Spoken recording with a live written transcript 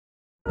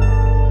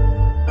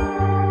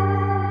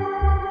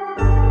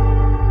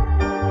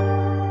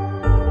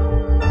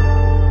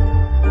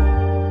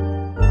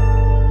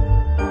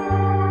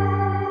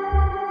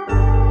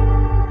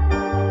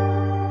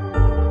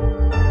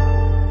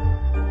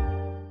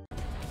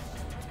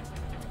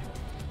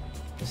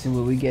Let's see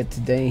what we get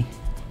today.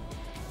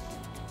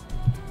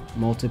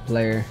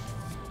 Multiplayer.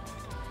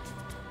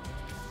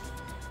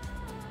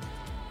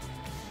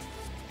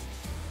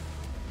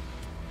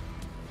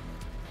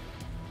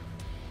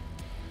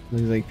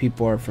 Looks like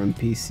people are from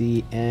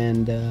PC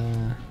and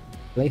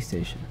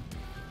PlayStation.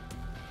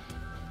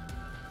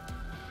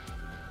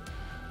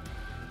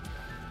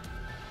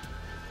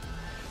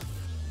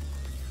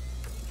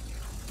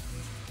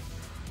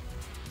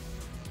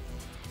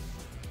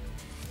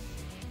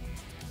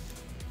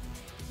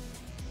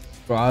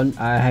 Bro,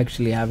 I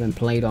actually haven't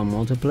played on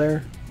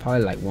multiplayer,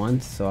 probably like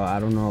once, so I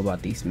don't know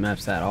about these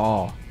maps at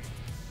all.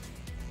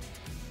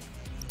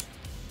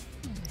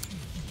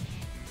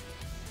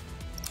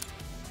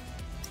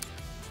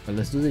 But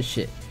let's do this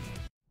shit.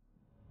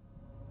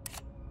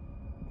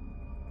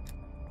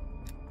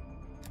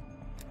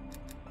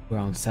 We're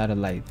on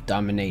satellite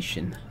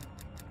domination.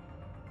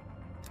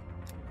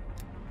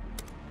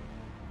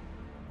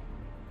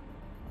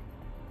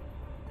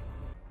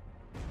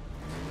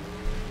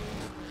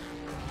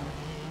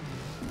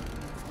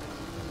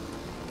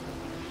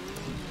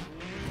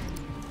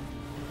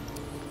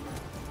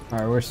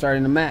 Alright, we're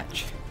starting the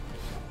match.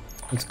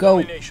 Let's go.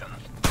 Check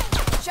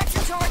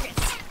your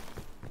targets.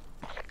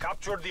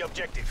 Capture the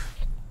objective.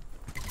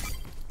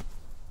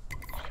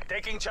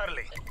 Taking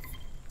Charlie.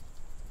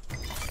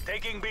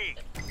 Taking B.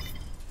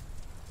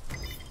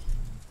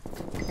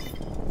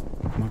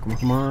 Come on, come on,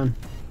 come on.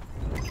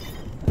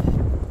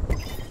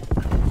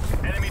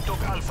 Enemy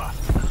took Alpha.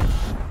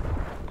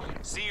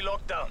 C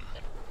locked down.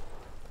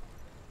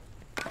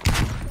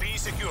 B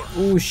secure.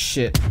 Oh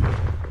shit.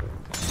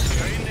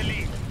 You're in the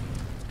lead.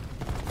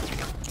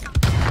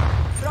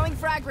 Throwing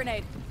frag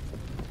grenade.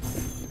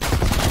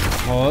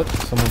 Oh,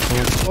 someone.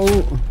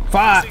 Oh,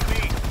 fuck.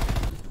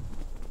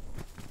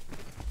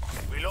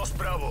 We lost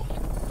Bravo.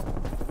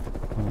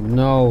 Oh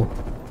no.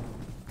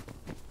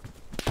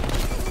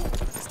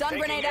 Stun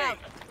grenade out.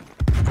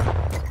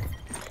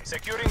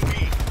 Securing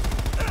B.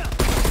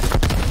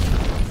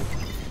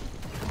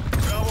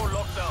 Bravo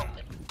locked down.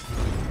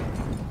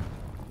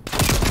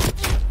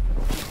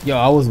 Yo,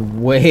 I was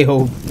way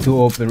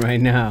too open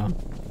right now.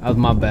 That was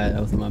my bad.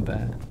 That was my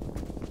bad.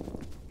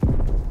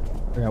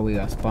 Yeah, we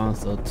got spawns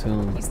though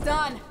too. He's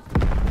done.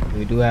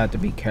 We do have to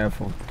be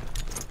careful.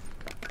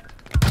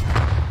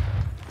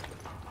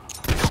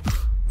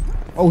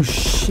 Oh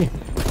shit.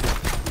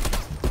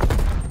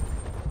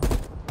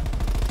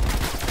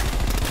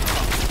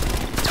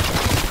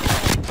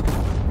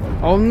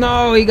 Oh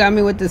no, he got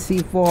me with the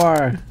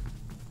C4.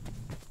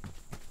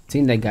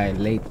 Seen that guy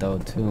late though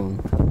too.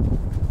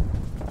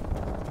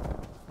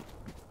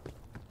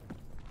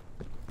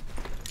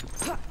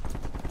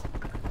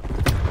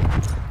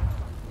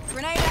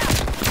 Grenade out.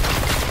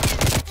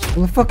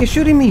 Who the fuck is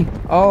shooting me?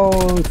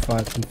 Oh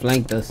fuck, he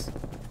flanked us.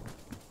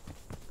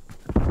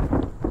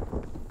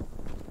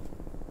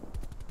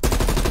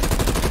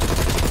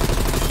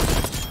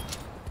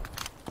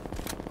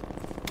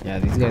 Yeah,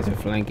 these guys are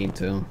flanking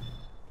too.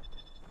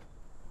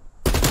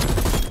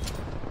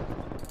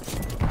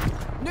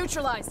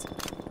 Neutralized.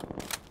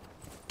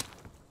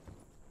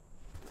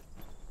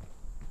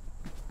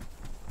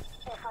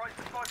 Authorized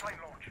supply plane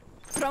launch.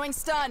 Throwing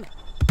stun.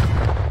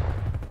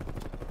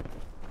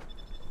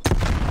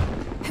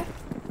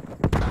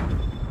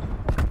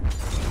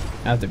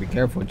 I have to be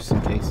careful just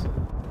in case.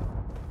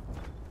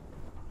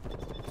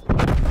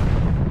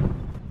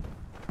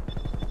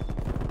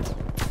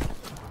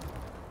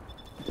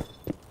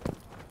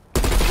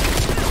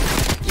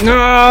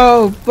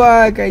 No,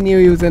 fuck! I knew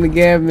he was gonna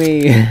get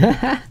me.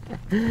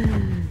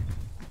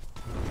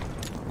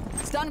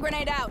 Stun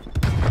grenade out.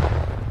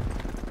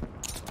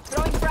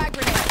 Throwing frag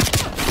grenade.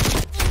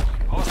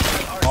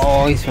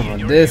 Oh, he's from a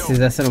distance.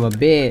 That son of a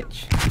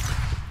bitch.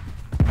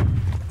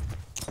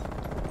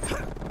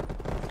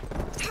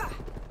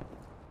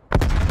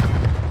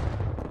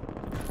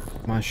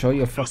 Come on, show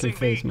your fucking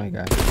face, my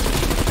guy.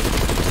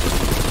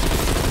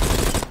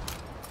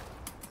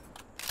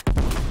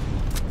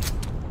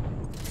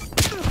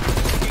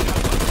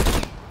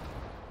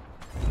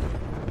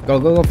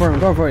 Go for him,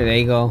 go for it. There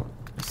you go.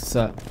 What's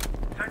up?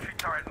 Sentry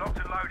turret locked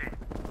and loaded.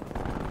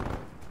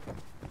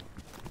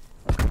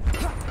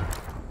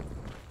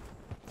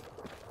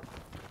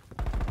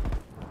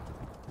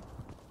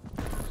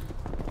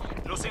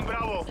 Losing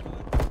Bravo.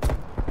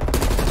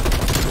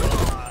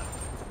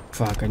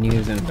 Fuck, I knew he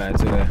was in a bad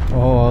there.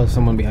 Oh,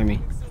 someone behind me.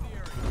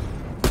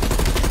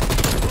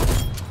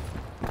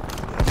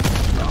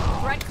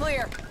 Threat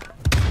clear.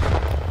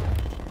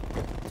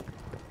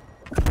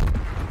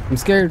 I'm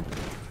scared.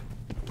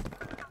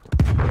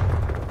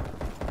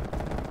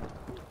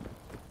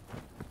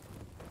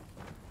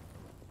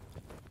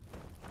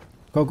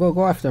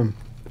 Go after him.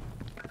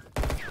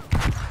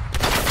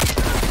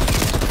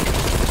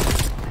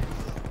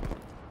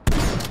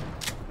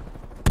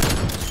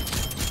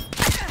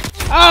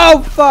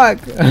 Oh fuck!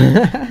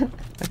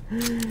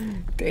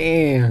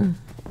 Damn.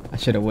 I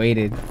should have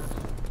waited.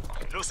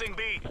 Losing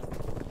B.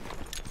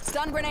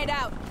 Stun grenade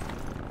out.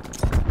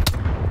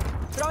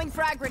 Throwing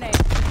frag grenade.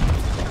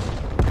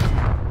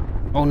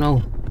 Oh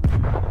no.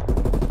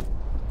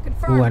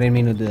 Ooh, I didn't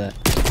mean to do that.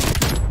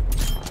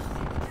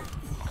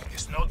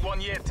 It's not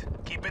one yet.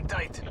 Keep it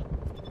tight.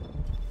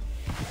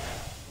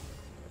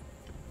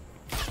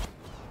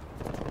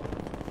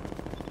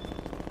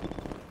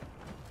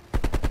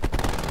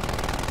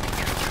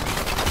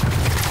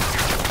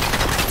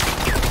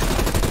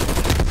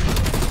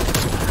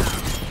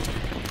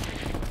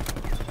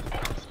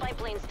 Spy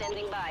plane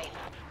standing by.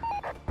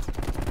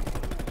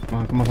 Come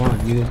on, come on, come on.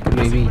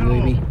 UAV,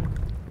 UAV.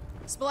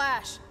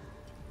 Splash.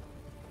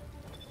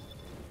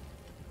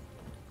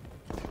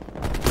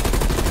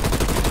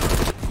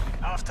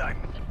 Half time.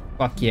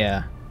 Fuck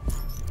yeah.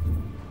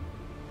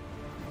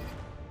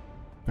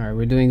 Alright,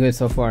 we're doing good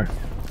so far.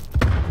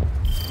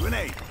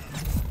 Grenade.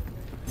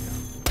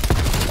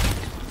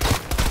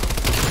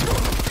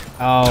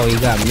 Oh, he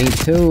got me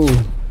too.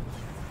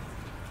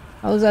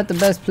 How was that the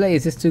best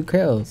place? It's 2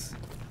 kills.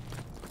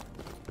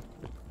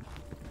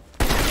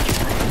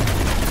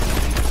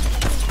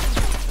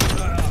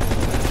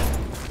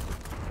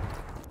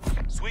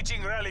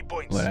 Switching rally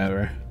points.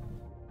 Whatever.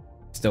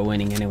 Still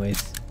winning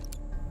anyways.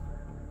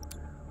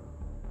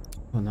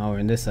 Oh, now we're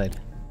in this side.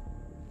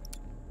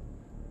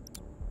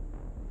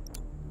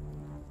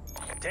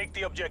 Take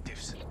the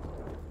objectives.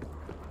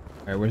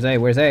 Alright, where's A?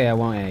 Where's A? I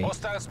want A.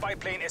 Hostile spy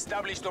plane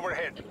established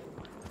overhead.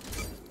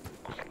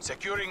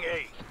 Securing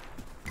A.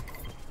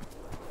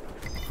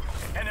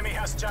 Enemy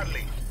has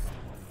Charlie.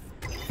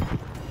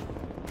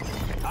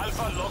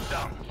 Alpha locked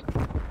down.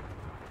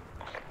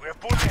 We have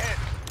pulled ahead.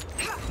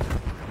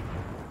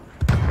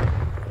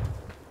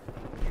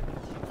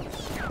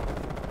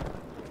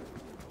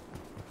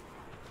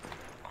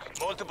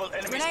 Multiple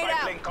enemy Grenade spy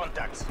out. plane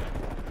contacts.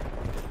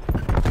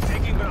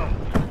 Taking ground.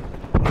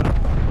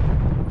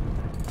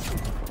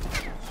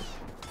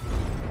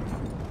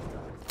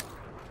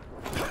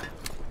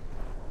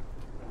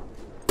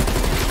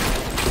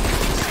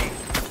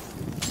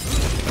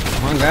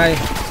 Wrong guy.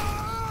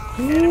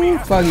 Ooh,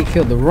 fuck, he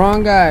killed the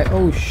wrong guy.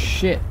 Oh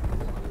shit.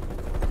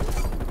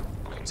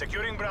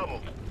 Securing Bravo.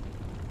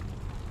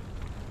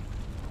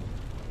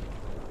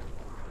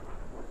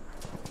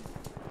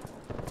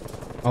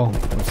 Oh, I'm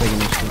taking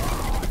this shit.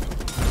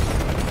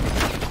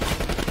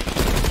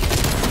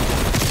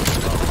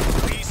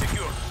 B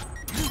secure.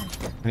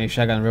 I need a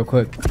shotgun real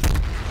quick.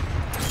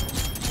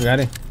 You got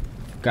it?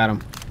 Got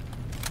him.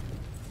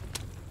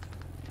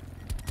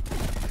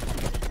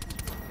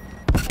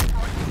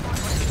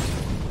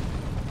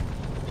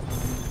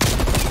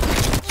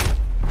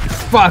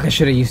 Fuck, I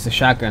should have used the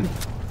shotgun.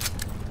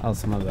 That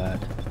was my bad.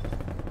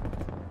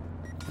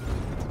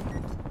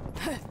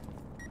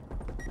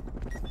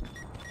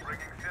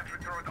 Bringing sentry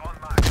turret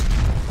online.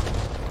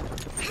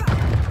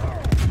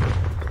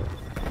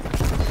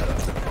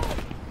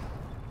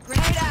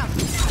 Grenade out.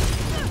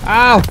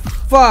 Ow,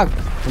 fuck!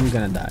 I'm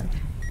gonna die.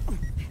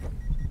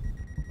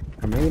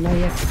 Or maybe not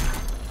yet.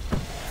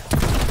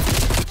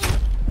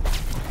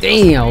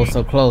 Damn, I was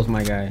so close,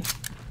 my guy.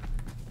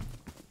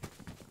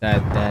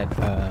 That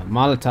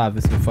Molotov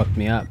is gonna fuck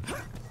me up.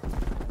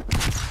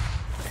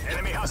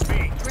 Enemy has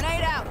B.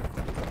 Grenade out.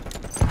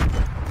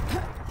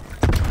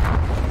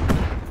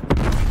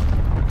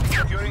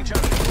 Securing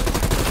Charlie.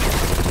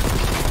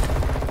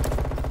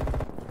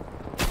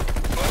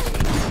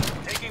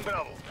 Taking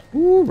Bravo.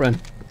 Ooh, run.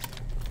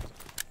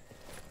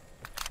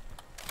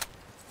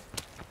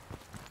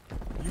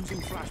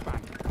 Using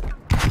flashbang.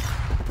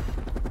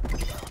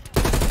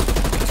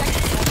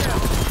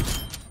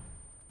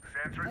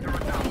 Sentry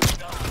turret down.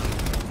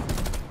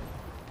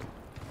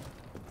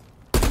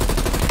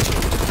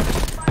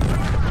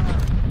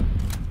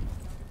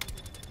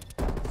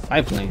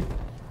 Pipeline.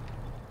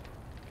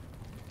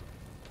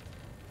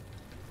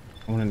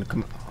 I wanted to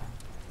come.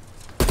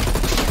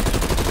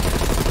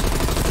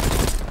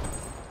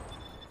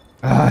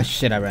 Ah,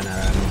 shit! I ran out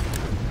of ammo.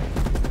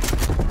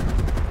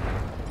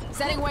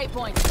 Setting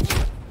waypoint.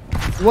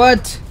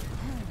 What?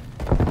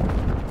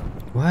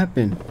 What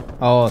happened?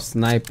 Oh, a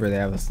sniper. They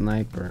have a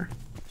sniper.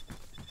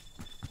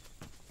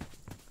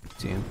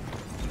 See him.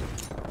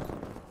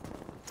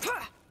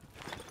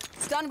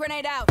 Stun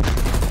grenade out.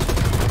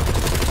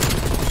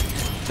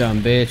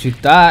 Dumb bitch. You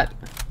thought?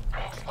 Spy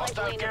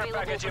Hostile plane care available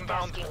package for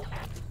inbound. tasking.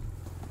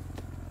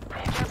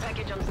 Care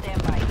package on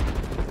standby.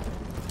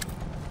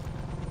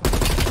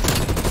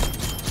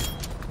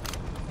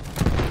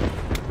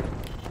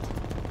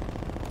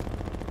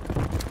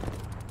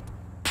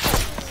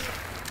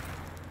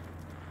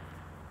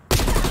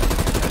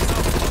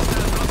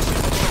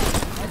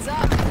 Heads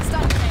up.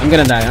 Stun grenade. I'm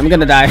gonna die. I'm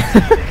gonna die.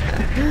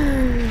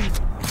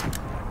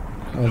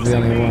 I was the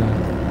only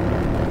one.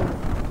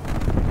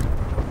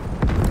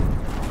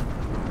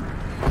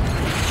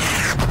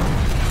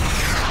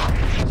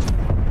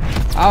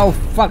 Oh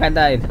fuck! I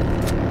died.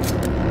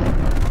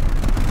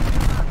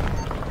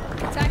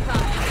 Attack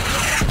bomb.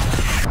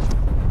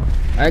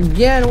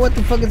 Again? What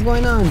the fuck is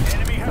going on?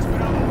 Enemy has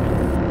Bravo.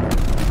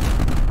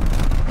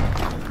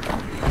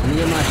 Let me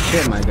get my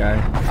shit, my guy.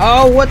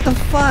 Oh, what the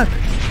fuck?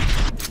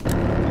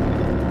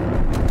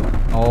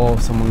 Oh,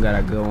 someone got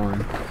a good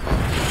one.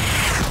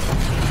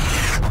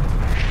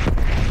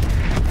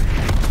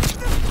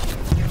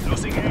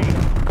 Losing A.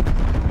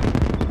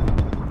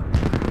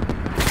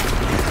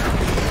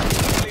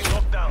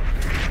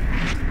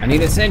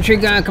 need a sentry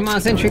gun. Come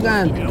on, sentry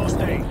gun. We lost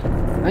A.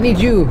 I need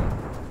you.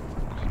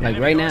 Like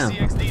right now.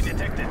 CXD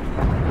detected.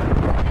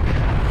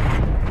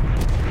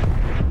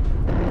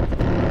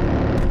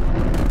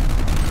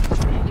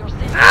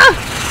 Ah!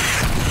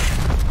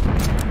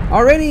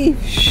 Already?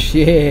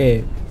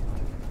 Shit.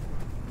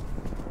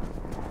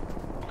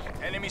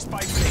 Enemy spy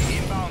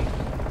plane inbound.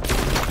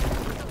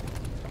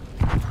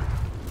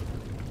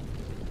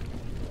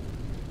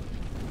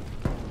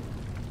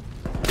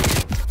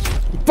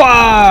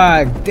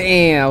 Fuck!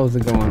 Damn, that was a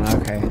good one.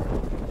 Okay.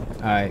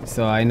 Alright,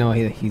 so I know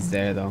he's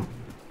there though.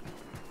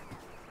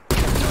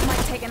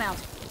 Might taken out.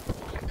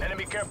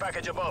 Enemy care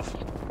package above.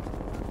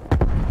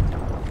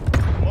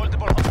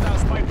 Multiple hostile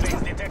spy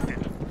planes detected.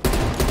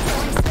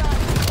 Going stun.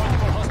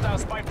 Multiple hostile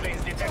spy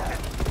planes detected.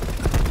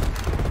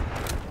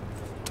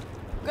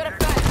 Good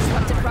effect.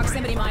 Disrupted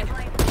proximity mine.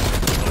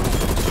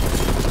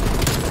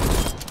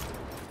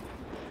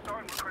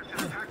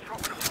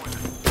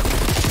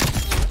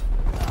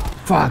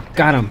 Fuck,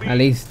 got him. At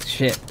least,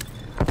 shit.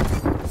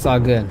 It's all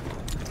good.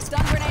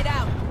 Stun grenade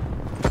out.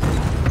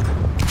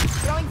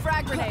 Throwing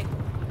frag grenade.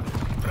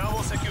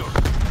 Bravo secure.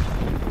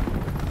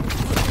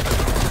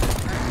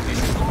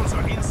 These goals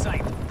are in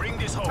sight. Bring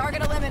this home.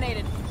 Target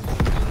eliminated.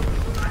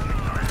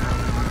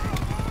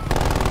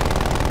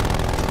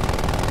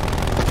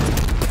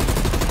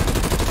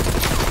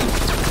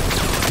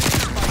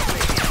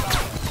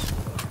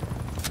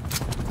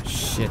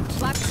 Shit.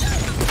 Black.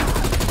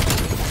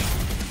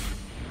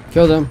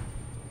 Killed him.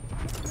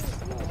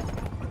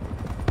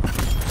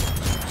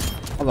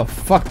 How the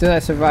fuck did I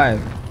survive?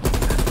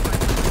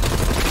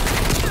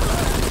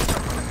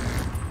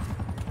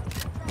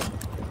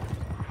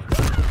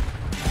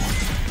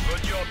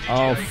 Good job,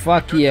 Oh, DJI.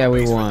 fuck Return yeah, to we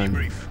base for won.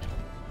 debrief.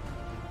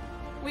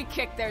 We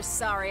kicked their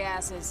sorry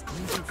asses.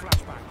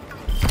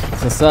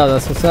 That's what's up,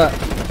 that's what's up.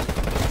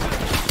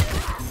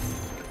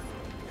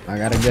 I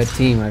got a good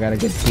team,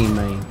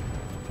 man.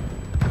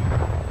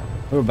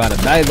 We're about to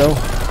die though.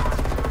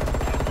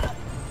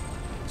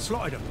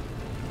 Slotted him.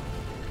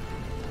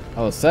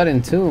 Oh,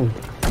 sudden too.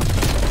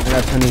 I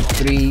got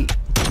 23,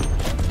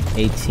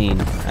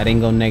 18. I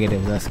didn't go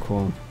negative, that's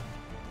cool.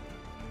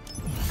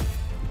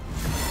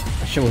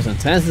 That shit was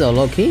intense though,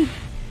 low key.